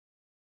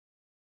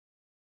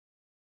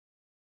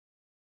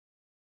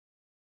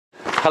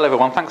Hello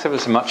everyone, thanks ever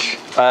so much.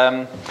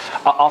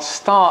 I'll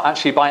start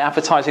actually by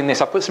advertising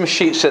this. I've put some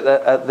sheets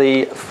at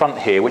the front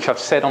here, which I've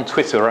said on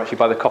Twitter are actually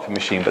by the coffee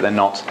machine, but they're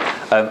not.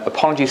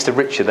 Apologies to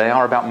Richard, they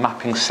are about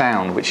mapping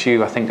sound, which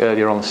you, I think,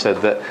 earlier on said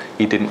that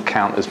you didn't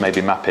count as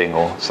maybe mapping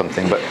or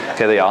something, but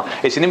here they are.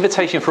 It's an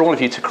invitation for all of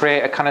you to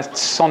create a kind of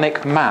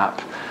sonic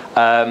map.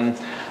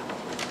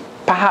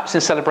 Perhaps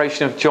in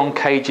celebration of John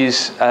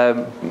Cage's,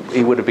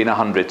 he would have been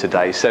 100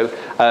 today. So,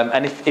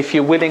 and if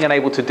you're willing and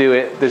able to do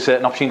it, there's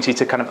an opportunity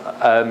to kind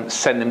of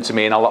send them to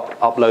me, and I'll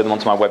upload them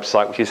onto my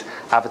website, which is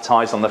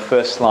advertised on the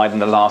first slide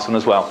and the last one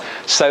as well.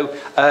 So,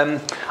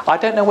 I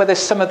don't know whether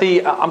some of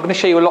the, I'm going to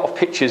show you a lot of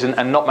pictures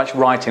and not much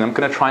writing. I'm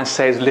going to try and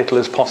say as little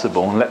as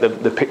possible and let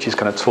the pictures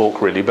kind of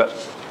talk really, but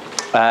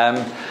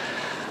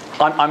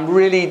I'm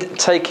really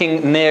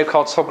taking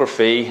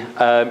neocartography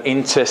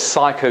into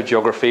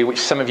psychogeography, which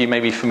some of you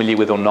may be familiar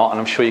with or not, and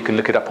I'm sure you can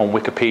look it up on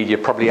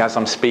Wikipedia probably as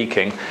I'm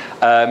speaking.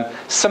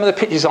 Some of the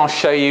pictures I'll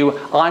show you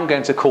I'm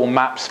going to call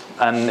maps,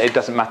 and it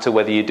doesn't matter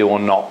whether you do or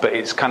not, but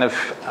it's kind of,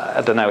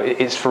 I don't know,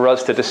 it's for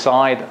us to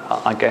decide,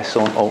 I guess,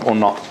 or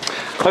not.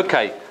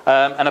 Okay,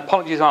 and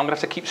apologies, I'm going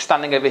to have to keep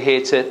standing over here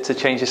to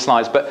change the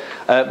slides, but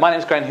my name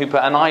is Graham Hooper,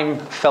 and I'm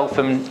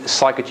Feltham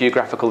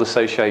Psychogeographical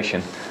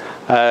Association.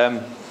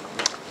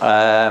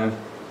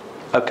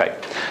 Okay,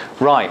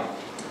 right.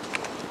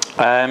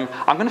 I'm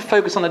going to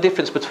focus on the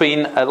difference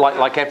between,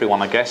 like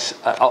everyone, I guess,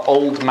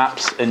 old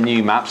maps and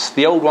new maps.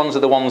 The old ones are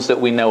the ones that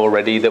we know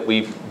already, that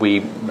we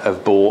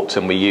have bought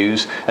and we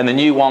use. And the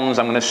new ones,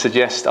 I'm going to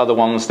suggest, are the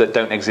ones that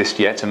don't exist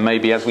yet. And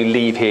maybe as we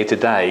leave here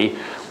today,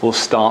 we'll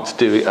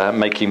start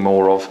making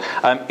more of.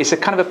 It's a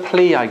kind of a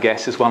plea, I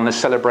guess, as well, and a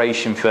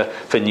celebration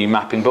for new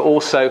mapping. But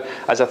also,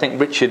 as I think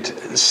Richard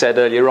said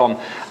earlier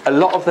on, a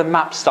lot of the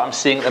maps that I'm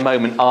seeing at the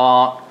moment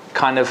are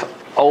kind of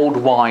old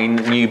wine,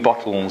 new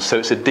bottles, so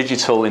it's a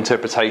digital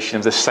interpretation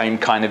of the same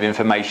kind of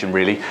information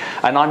really.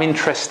 And I'm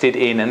interested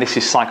in, and this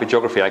is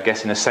psychogeography I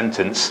guess in a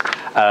sentence,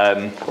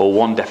 or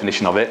one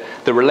definition of it,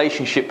 the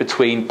relationship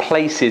between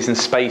places and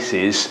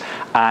spaces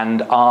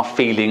and our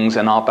feelings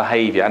and our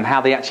behaviour and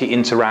how they actually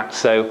interact.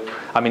 So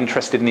I'm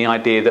interested in the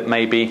idea that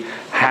maybe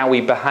how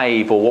we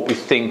behave or what we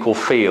think or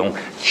feel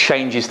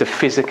changes the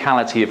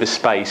physicality of a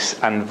space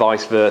and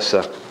vice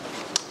versa.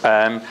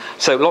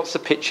 So lots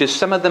of pictures,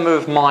 some of them are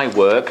of my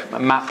work,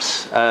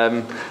 maps,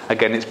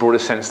 again it's broader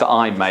sense that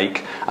I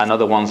make, and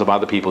other ones of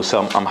other people, so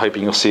I'm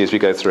hoping you'll see as we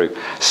go through.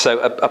 So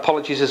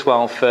apologies as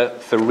well for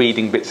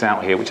reading bits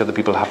out here which other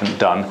people haven't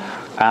done,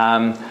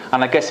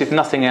 and I guess if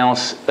nothing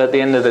else, at the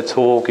end of the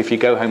talk, if you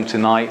go home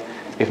tonight,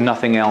 if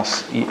nothing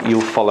else, you'll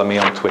follow me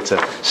on Twitter.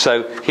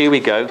 So here we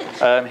go.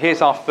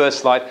 Here's our first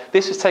slide.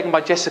 This was taken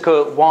by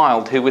Jessica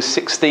Wilde, who was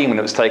 16 when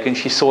it was taken.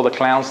 She saw the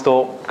clouds,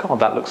 thought, God,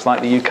 that looks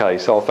like the UK.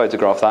 So I'll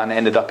photograph that, and it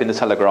ended up in the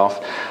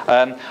Telegraph.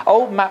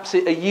 Old maps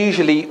are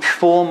usually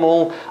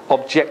formal,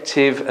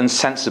 objective, and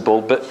sensible,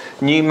 but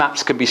new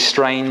maps can be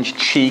strange,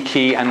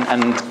 cheeky,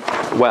 and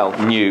well,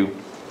 new.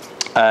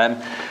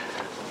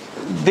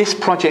 This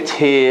project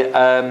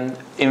here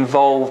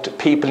involved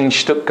people in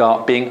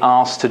Stuttgart being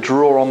asked to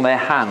draw on their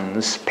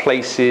hands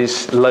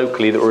places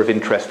locally that were of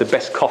interest. The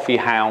best coffee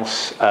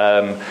house,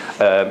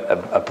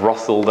 a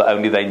brothel that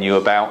only they knew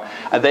about.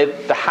 And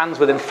the hands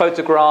were then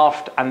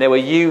photographed and they were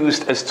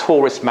used as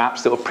tourist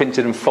maps that were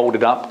printed and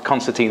folded up,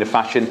 concertina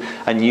fashion,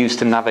 and used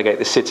to navigate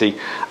the city.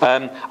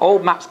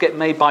 Old maps get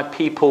made by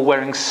people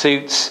wearing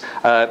suits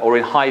or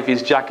in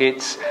high-vis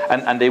jackets,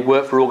 and they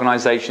work for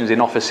organisations in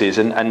offices.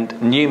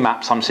 And new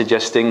maps, I'm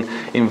suggesting,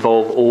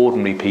 involve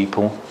ordinary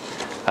people.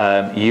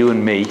 You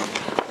and me,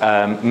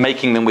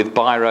 making them with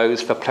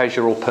biros for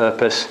pleasure or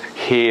purpose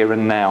here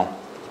and now.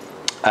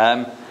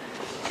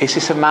 Is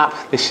this a map?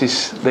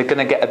 They're going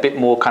to get a bit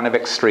more kind of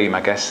extreme,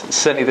 I guess.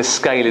 Certainly the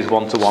scale is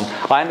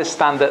 1-to-1. I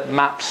understand that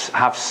maps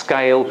have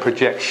scale,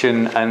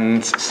 projection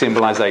and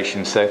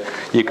symbolisation, so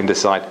you can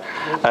decide.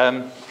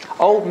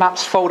 Old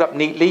maps fold up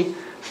neatly,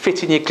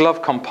 fit in your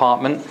glove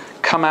compartment,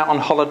 come out on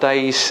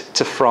holidays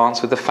to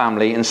France with the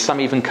family, and some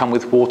even come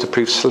with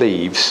waterproof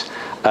sleeves.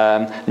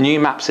 New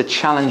maps are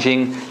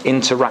challenging,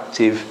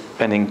 interactive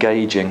and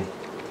engaging.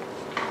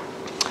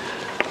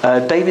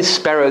 David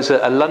Sparrow's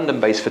a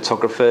London-based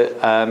photographer,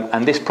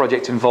 and this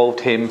project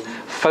involved him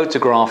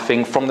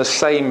photographing from the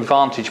same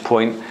vantage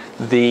point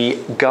the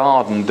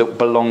garden that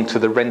belonged to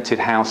the rented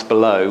house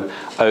below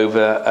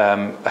over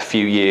a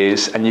few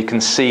years. And you can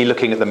see,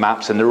 looking at the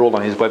maps, and they're all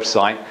on his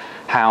website,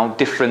 how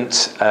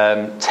different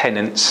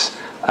tenants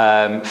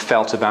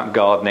felt about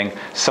gardening.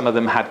 Some of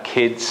them had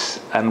kids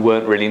and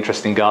weren't really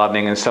interested in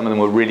gardening, and some of them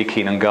were really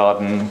keen on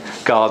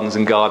gardens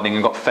and gardening,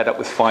 and got fed up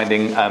with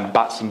finding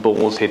bats and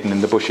balls hidden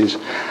in the bushes.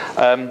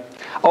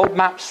 Old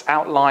maps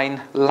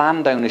outline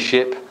land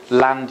ownership,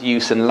 land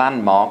use and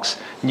landmarks.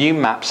 New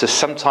maps are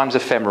sometimes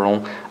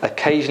ephemeral,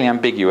 occasionally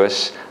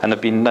ambiguous, and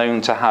have been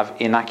known to have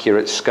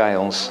inaccurate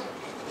scales.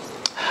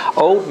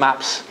 Old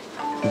maps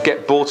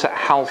get bought at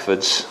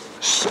Halfords,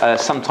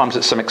 sometimes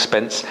at some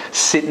expense,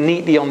 sit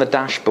neatly on the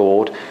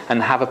dashboard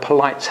and have a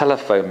polite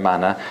telephone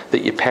manner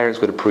that your parents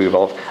would approve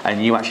of,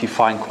 and you actually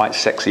find quite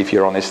sexy if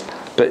you're honest,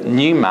 but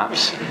new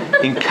maps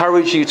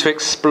encourage you to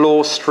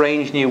explore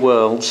strange new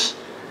worlds,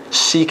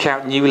 seek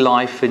out new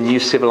life and new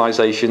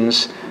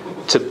civilizations,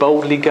 to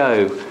boldly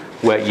go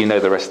where, you know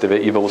the rest of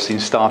it, you've all seen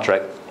Star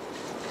Trek.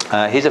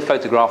 Here's a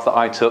photograph that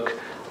I took,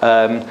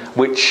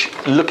 which,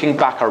 looking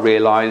back, I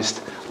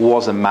realised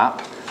was a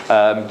map,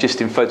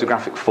 just in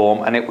photographic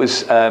form, and it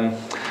was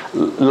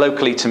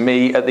locally to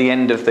me at the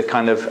end of the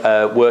kind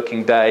of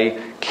working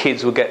day.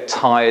 Kids would get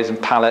tyres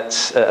and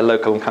pallets at a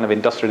local kind of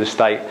industrial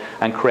estate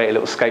and create a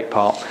little skate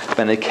park.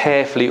 Then they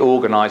carefully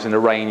organise and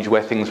arrange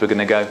where things were going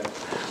to go.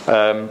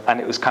 And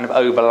it was kind of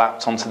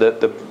overlapped onto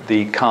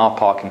the car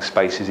parking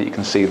spaces that you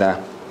can see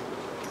there.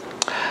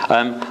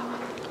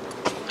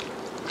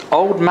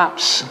 Old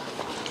maps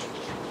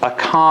are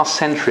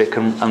car-centric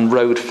and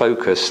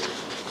road-focused.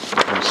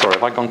 I'm sorry,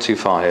 have I gone too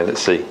far here?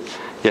 Let's see.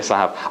 Yes, I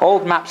have.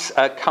 Old maps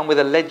come with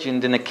a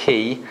legend and a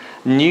key.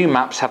 New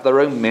maps have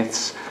their own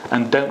myths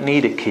and don't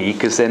need a key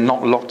because they're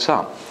not locked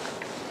up.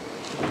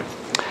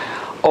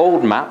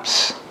 Old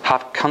maps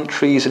have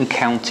countries and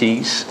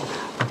counties,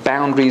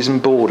 boundaries and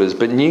borders,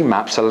 but new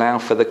maps allow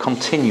for the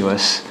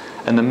continuous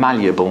and the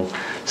malleable.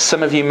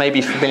 Some of you may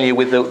be familiar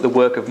with the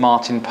work of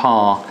Martin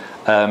Parr,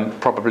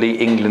 probably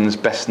England's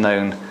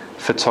best-known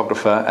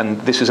photographer,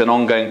 and this was an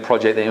ongoing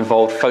project that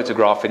involved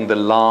photographing the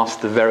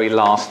very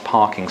last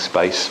parking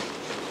space.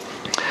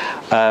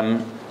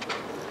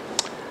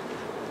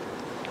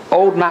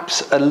 Old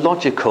maps are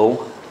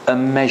logical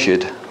and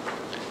measured.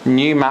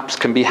 New maps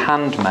can be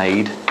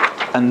handmade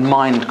and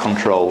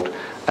mind-controlled.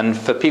 And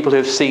for people who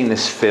have seen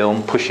this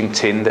film, Pushing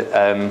Tin,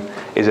 that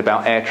is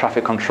about air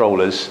traffic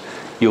controllers,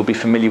 you'll be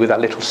familiar with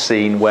that little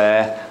scene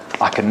where,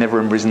 I can never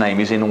remember his name,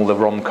 he's in all the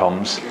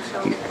rom-coms.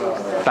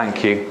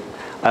 Thank you.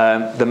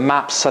 The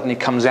map suddenly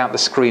comes out the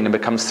screen and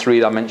becomes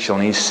three-dimensional,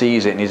 and he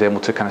sees it and he's able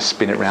to kind of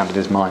spin it around in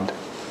his mind.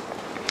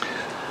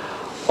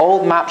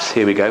 Old maps,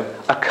 here we go,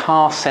 are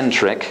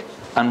car-centric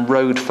and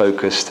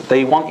road-focused.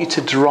 They want you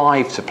to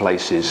drive to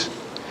places.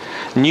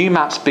 New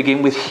maps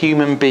begin with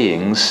human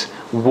beings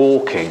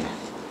walking,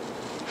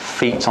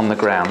 feet on the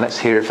ground. Let's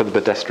hear it for the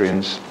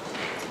pedestrians.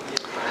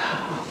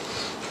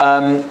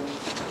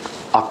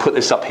 I'll put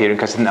this up here in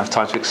case I didn't have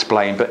time to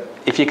explain, but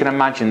if you can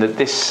imagine that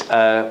this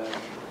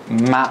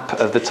map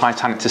of the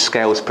Titanic to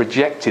scale was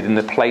projected in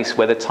the place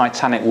where the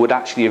Titanic would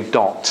actually have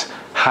docked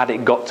had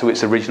it got to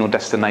its original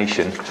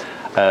destination,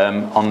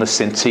 on the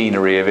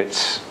centenary of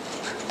its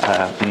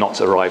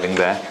not arriving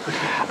there.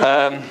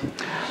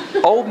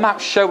 Old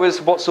maps show us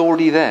what's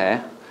already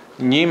there.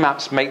 New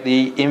maps make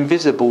the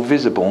invisible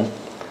visible,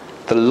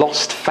 the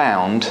lost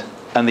found,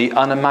 and the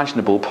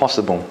unimaginable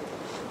possible.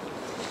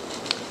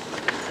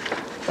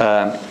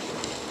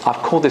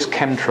 I've called this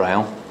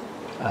chemtrail.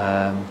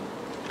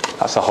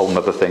 That's a whole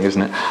other thing,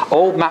 isn't it?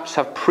 Old maps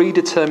have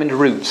predetermined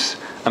routes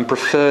and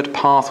preferred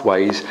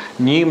pathways.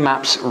 New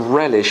maps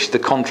relish the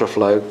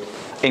contraflow,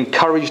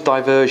 encourage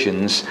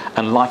diversions,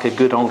 and like a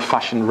good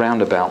old-fashioned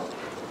roundabout.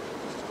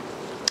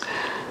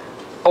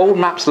 Old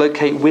maps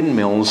locate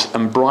windmills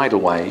and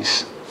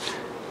bridleways.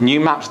 New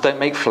maps don't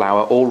make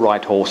flour or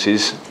ride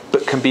horses,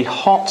 but can be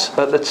hot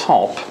at the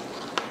top,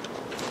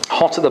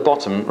 hot at the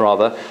bottom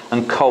rather,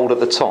 and cold at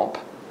the top,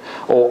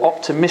 or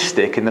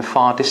optimistic in the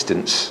far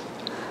distance,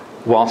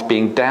 whilst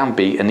being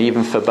downbeat and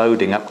even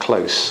foreboding up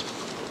close.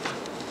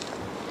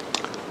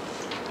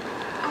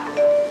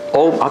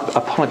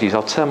 Apologies,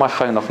 I'll turn my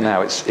phone off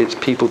now. It's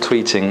people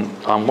tweeting,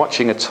 I'm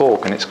watching a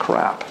talk and it's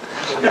crap.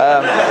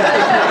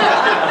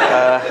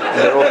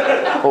 They're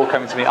all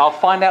coming to me. I'll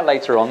find out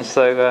later on.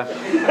 So,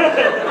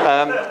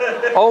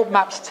 old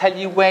maps tell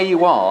you where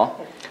you are.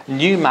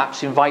 New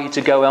maps invite you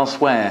to go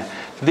elsewhere.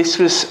 This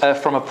was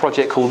from a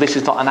project called This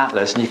Is Not an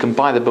Atlas, and you can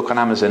buy the book on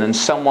Amazon. And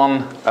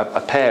someone, a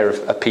pair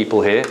of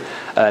people here,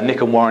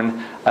 Nick and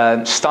Warren,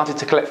 started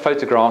to collect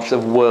photographs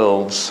of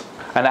worlds.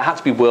 And it had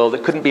to be world,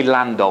 it couldn't be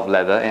land of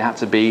leather, it had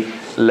to be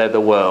leather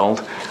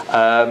world.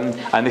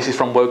 And this is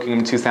from Wokingham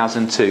in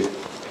 2002.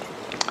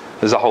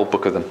 There's a whole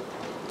book of them.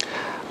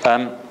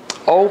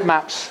 Old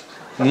maps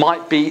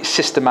might be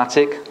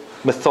systematic,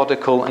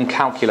 methodical and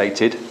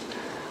calculated,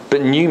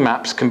 but new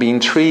maps can be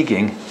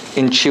intriguing,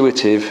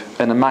 intuitive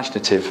and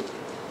imaginative.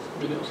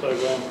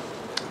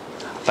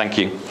 Thank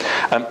you.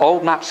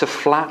 Old maps are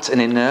flat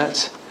and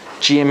inert,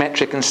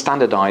 geometric and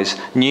standardised.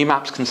 New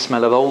maps can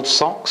smell of old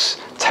socks,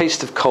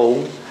 taste of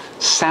coal,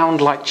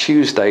 sound like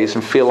Tuesdays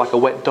and feel like a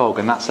wet dog,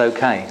 and that's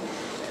okay.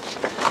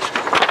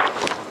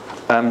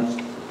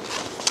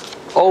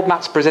 Old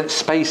maps present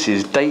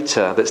spaces,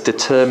 data that's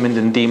determined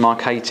and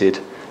demarcated.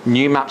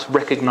 New maps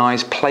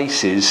recognise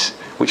places,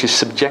 which is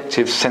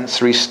subjective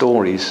sensory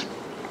stories.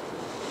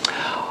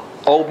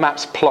 Old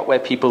maps plot where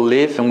people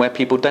live and where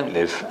people don't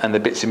live, and the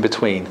bits in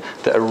between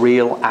that are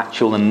real,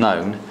 actual and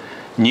known.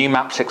 New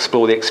maps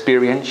explore the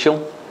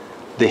experiential,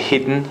 the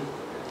hidden,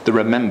 the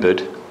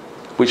remembered,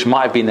 which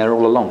might have been there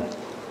all along.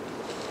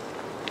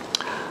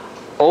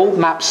 Old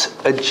maps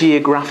are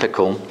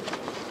geographical,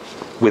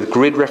 with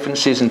grid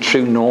references and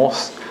true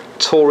north,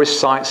 tourist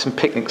sites and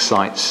picnic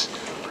sites.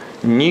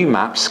 New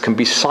maps can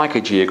be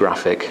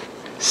psychogeographic,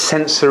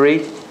 sensory,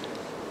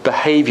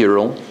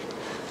 behavioural,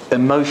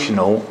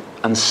 emotional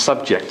and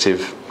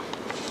subjective.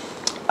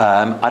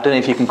 I don't know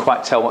if you can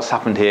quite tell what's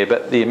happened here,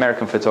 but the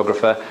American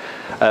photographer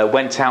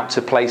went out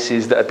to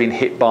places that had been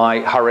hit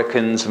by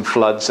hurricanes and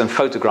floods and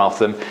photographed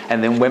them,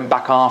 and then went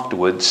back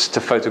afterwards to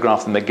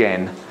photograph them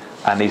again,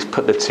 and he's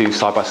put the two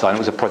side by side. It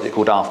was a project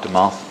called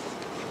Aftermath.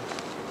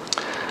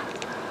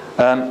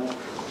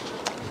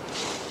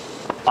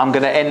 I'm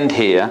going to end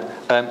here.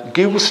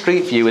 Google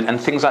Street View and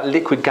things like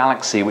Liquid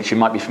Galaxy, which you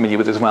might be familiar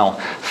with as well,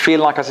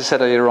 feel like, as I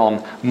said earlier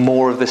on,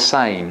 more of the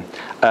same.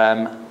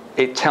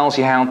 It tells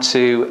you how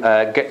to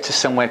get to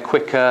somewhere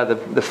quicker,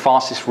 the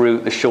fastest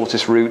route, the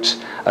shortest route,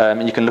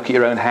 and you can look at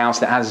your own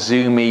house. It has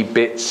zoomy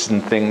bits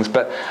and things,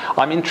 but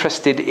I'm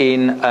interested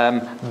in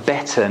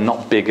better,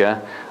 not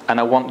bigger, and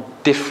I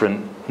want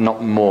different,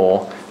 not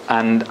more.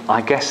 And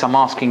I guess I'm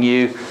asking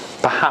you,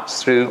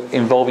 perhaps through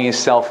involving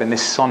yourself in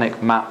this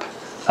sonic map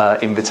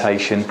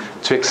invitation,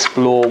 to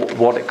explore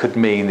what it could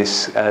mean,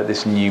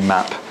 this new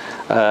map.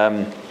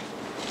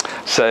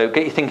 So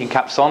get your thinking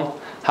caps on,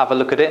 have a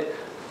look at it.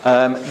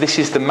 This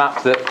is the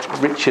map that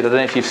Richard, I don't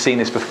know if you've seen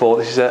this before,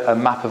 this is a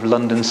map of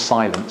London's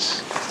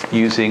silence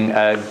using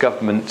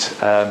government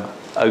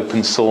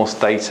open source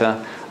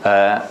data.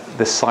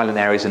 The silent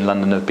areas in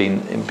London have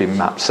been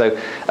mapped. So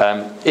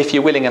if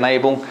you're willing and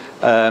able,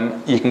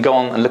 you can go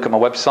on and look at my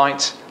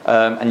website,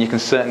 and you can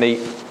certainly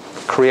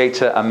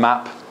create a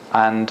map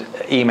and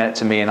email it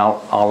to me, and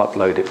I'll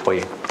upload it for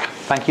you.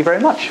 Thank you very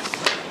much.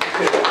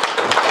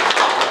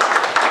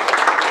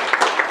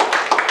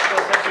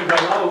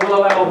 We'll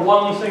allow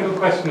one single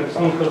question if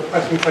someone's got a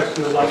pressing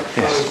question they'd like to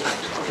pose.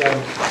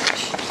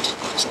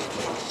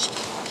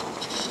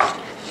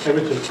 Hey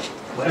Richard,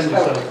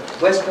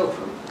 Where's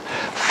Feltham?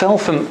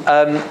 Feltham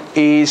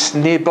is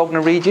near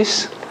Bognor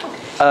Regis.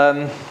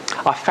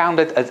 I found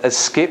a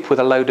skip with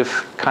a load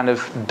of kind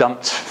of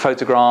dumped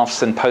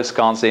photographs and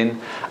postcards in,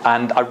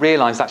 and I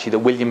realised actually that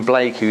William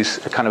Blake, who's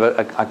kind of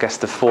I guess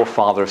the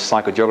forefather of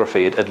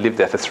psychogeography, had lived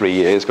there for 3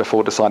 years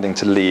before deciding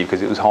to leave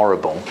because it was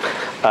horrible.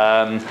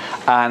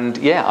 And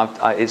yeah,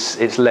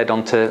 it's led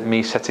on to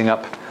me setting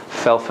up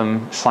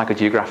Feltham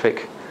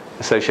Psychogeographic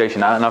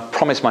Association, and I've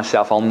promised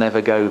myself I'll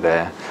never go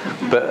there,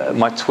 but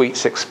my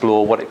tweets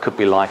explore what it could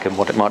be like and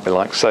what it might be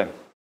like. So.